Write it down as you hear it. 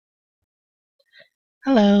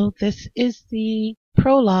Hello, this is the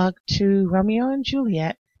prologue to Romeo and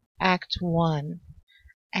Juliet, Act 1.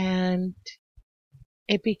 And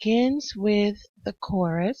it begins with the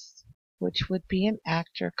chorus, which would be an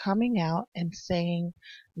actor coming out and saying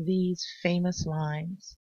these famous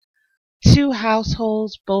lines. Two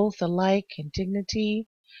households, both alike in dignity,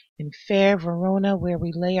 in fair Verona where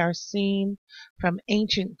we lay our scene, from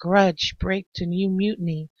ancient grudge break to new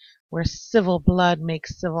mutiny, where civil blood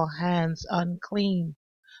makes civil hands unclean.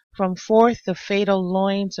 From forth the fatal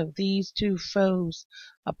loins of these two foes,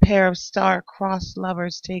 a pair of star-crossed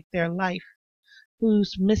lovers take their life,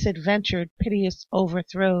 whose misadventured piteous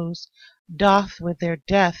overthrows doth with their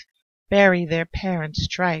death bury their parents'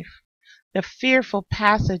 strife. The fearful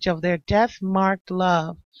passage of their death-marked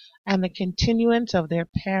love, and the continuance of their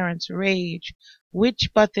parents' rage,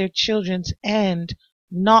 which but their children's end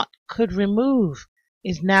naught could remove,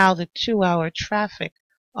 is now the 2-hour traffic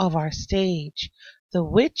of our stage, the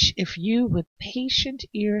which if you with patient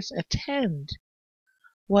ears attend,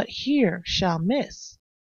 what here shall miss,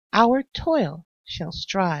 our toil shall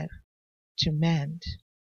strive to mend.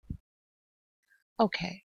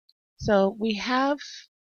 Okay, so we have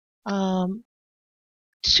um,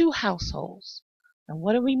 two households. And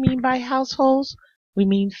what do we mean by households? We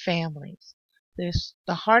mean families.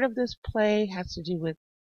 The heart of this play has to do with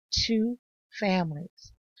two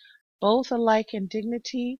families. Both alike in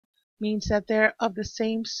dignity means that they're of the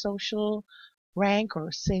same social rank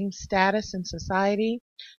or same status in society.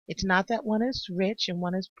 It's not that one is rich and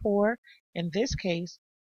one is poor. In this case,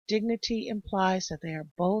 dignity implies that they are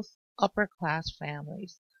both upper class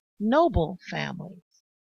families, noble families.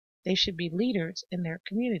 They should be leaders in their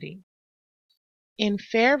community. In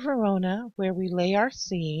fair Verona, where we lay our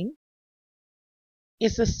scene,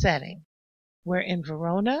 is the setting. We're in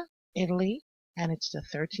Verona, Italy, and it's the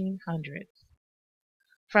 1300s.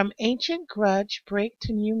 From ancient grudge break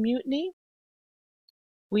to new mutiny,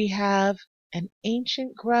 we have an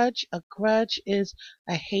ancient grudge. A grudge is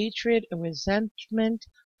a hatred, a resentment,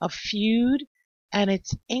 a feud, and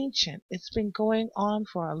it's ancient. It's been going on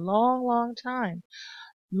for a long, long time.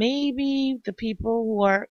 Maybe the people who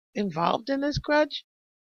are involved in this grudge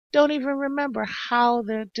don't even remember how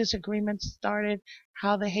the disagreement started,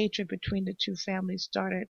 how the hatred between the two families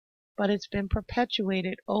started, but it's been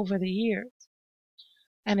perpetuated over the years.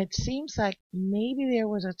 And it seems like maybe there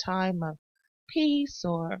was a time of peace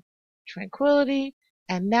or tranquility,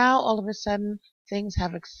 and now all of a sudden things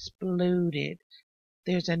have exploded.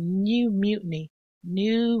 There's a new mutiny,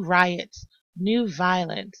 new riots, new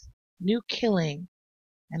violence, new killing,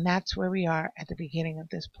 and that's where we are at the beginning of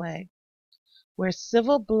this play, where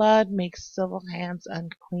civil blood makes civil hands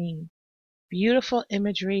unclean. Beautiful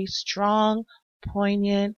imagery, strong,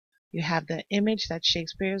 poignant. You have the image that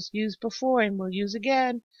Shakespeare's used before and will use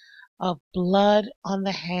again of blood on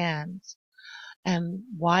the hands. And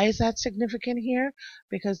why is that significant here?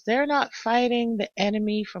 Because they're not fighting the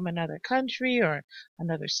enemy from another country or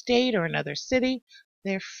another state or another city.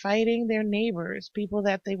 They're fighting their neighbors, people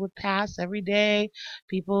that they would pass every day,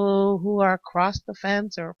 people who are across the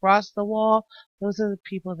fence or across the wall. Those are the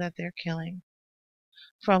people that they're killing.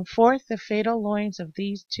 From forth the fatal loins of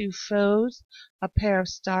these two foes, a pair of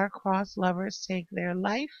star-crossed lovers take their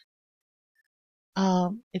life.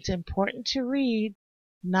 It's important to read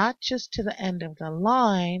not just to the end of the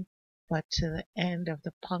line, but to the end of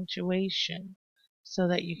the punctuation so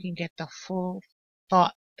that you can get the full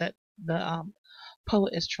thought that the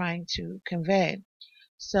poet is trying to convey.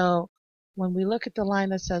 So when we look at the line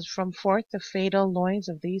that says, from forth the fatal loins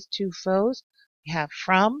of these two foes, we have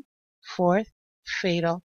from, forth,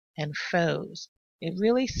 fatal, and foes. It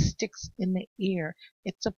really sticks in the ear.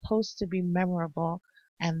 It's supposed to be memorable,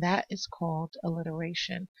 and that is called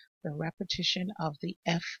alliteration, the repetition of the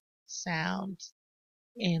F sounds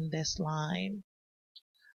in this line.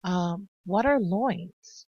 What are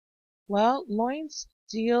loins? Well, loins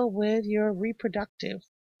deal with your reproductive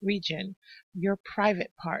region, your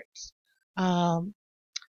private parts. And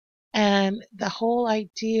the whole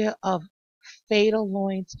idea of fatal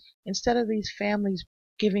loins, instead of these families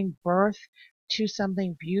giving birth to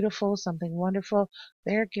something beautiful, something wonderful,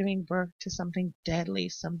 they're giving birth to something deadly,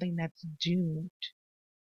 something that's doomed.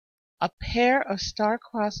 A pair of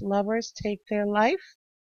star-crossed lovers take their life.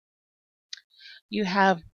 You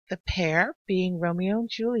have the pair, being Romeo and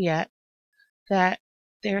Juliet, that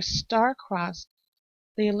they're star-crossed.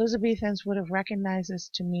 The Elizabethans would have recognized this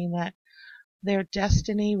to mean that their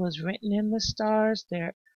destiny was written in the stars,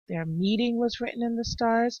 their meeting was written in the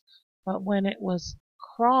stars, but when it was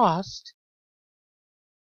crossed,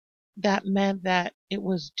 that meant that it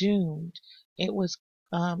was doomed. It was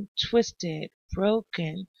twisted,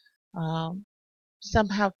 broken,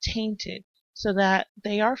 somehow tainted, so that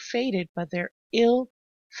they are fated, but they're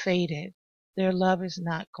ill-fated. Their love is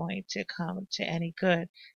not going to come to any good.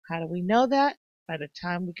 How do we know that? By the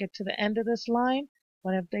time we get to the end of this line,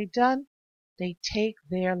 what have they done? They take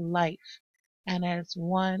their life. And as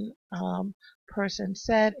one person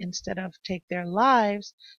said, instead of take their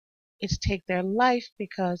lives, it's take their life,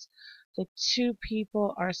 because the two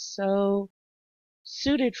people are so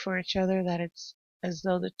suited for each other that it's as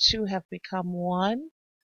though the two have become one,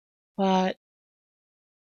 but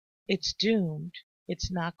it's doomed.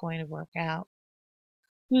 It's not going to work out.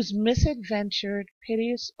 Whose misadventured,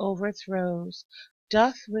 piteous overthrows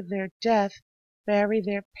doth with their death bury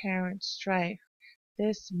their parents' strife.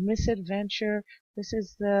 This misadventure, this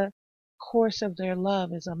is the course of their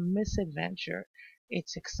love, is a misadventure.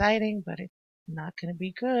 It's exciting, but it's not going to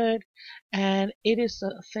be good. And it is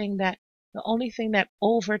the only thing that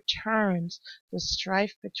overturns the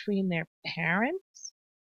strife between their parents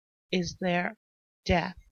is their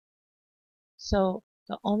death. So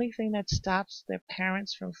the only thing that stops their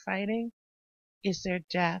parents from fighting is their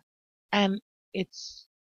death. And it's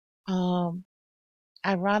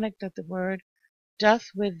ironic that the word doth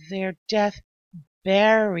with their death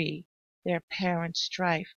bury their parents'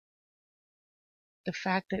 strife. The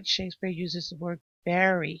fact that Shakespeare uses the word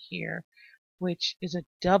bury here, which is a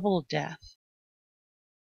double death.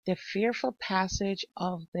 The fearful passage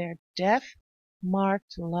of their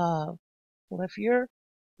death-marked love. Well, if your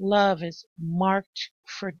love is marked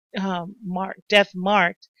for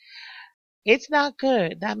death-marked, it's not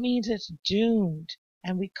good. That means it's doomed.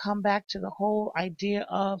 And we come back to the whole idea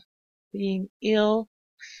of being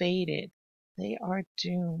ill-fated. They are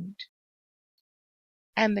doomed.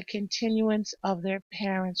 And the continuance of their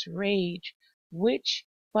parents' rage, which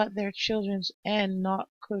but their children's end naught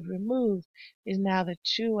could remove, is now the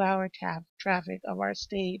 2-hour traffic of our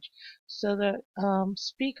stage. So the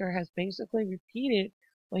speaker has basically repeated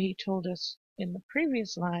what he told us in the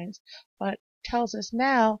previous lines, but tells us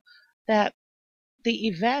now that the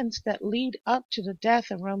events that lead up to the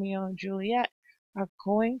death of Romeo and Juliet are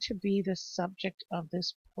going to be the subject of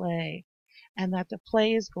this play, and that the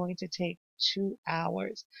play is going to take 2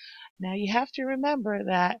 hours. Now you have to remember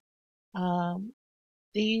that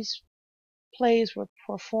these plays were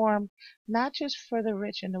performed not just for the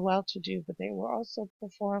rich and the well-to-do, but they were also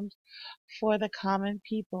performed for the common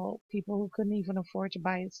people. People who couldn't even afford to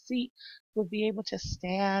buy a seat would be able to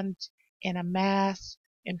stand in a mass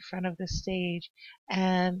in front of the stage.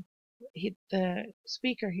 And the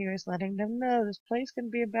speaker here is letting them know this play's going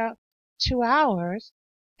to be about 2 hours,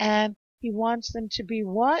 and he wants them to be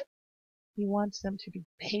what? He wants them to be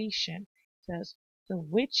patient. He says, the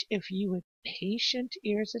which if you with patient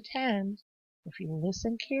ears attend, if you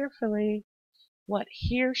listen carefully, what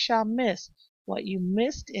here shall miss, what you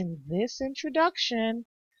missed in this introduction,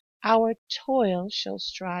 our toil shall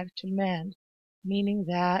strive to mend. Meaning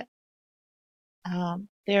that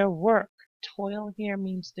their work, toil here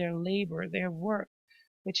means their labor, their work,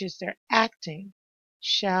 which is their acting,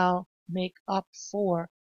 shall make up for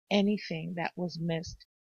anything that was missed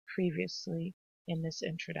previously in this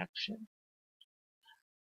introduction.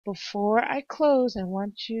 Before I close, I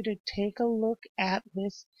want you to take a look at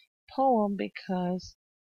this poem, because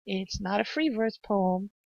it's not a free verse poem.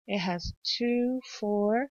 It has 2,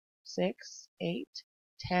 4, 6, 8,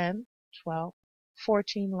 10, 12,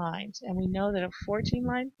 14 lines. And we know that a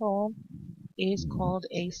 14-line poem is called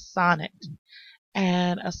a sonnet.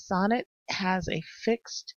 And a sonnet has a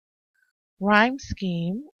fixed rhyme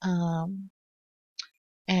scheme.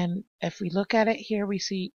 And if we look at it here, we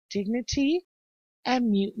see dignity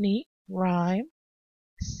and mutiny rhyme,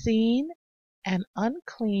 seen and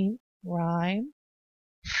unclean rhyme,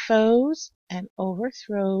 foes and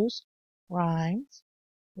overthrows rhymes,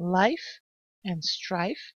 life and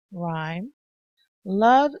strife rhyme,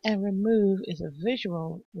 love and remove is a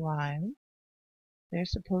visual rhyme. They're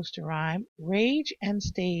supposed to rhyme. Rage and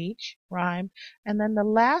stage rhyme. And then the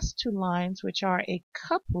last 2 lines, which are a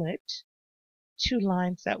couplet, 2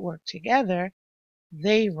 lines that work together,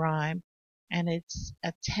 they rhyme. And it's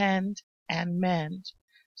attend and mend.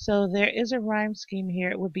 So there is a rhyme scheme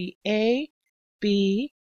here. It would be A,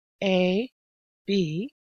 B, A,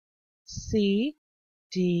 B, C,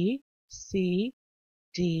 D, C,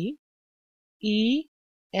 D, E,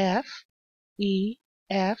 F, E,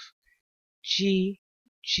 F, G,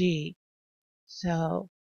 G. So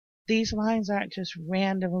these lines aren't just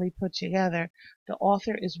randomly put together. The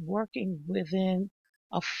author is working within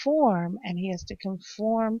a form, and he has to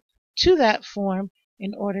conform to that form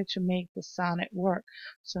in order to make the sonnet work.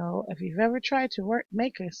 So if you've ever tried to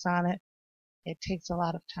make a sonnet, it takes a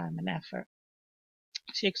lot of time and effort.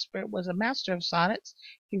 Shakespeare was a master of sonnets.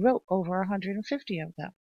 He wrote over 150 of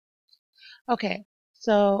them. Okay,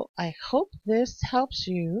 so I hope this helps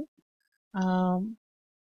you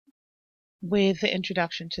with the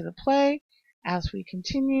introduction to the play. As we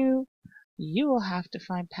continue, you will have to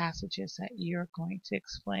find passages that you're going to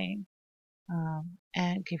explain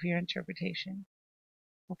and give your interpretation.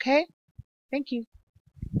 Okay? Thank you.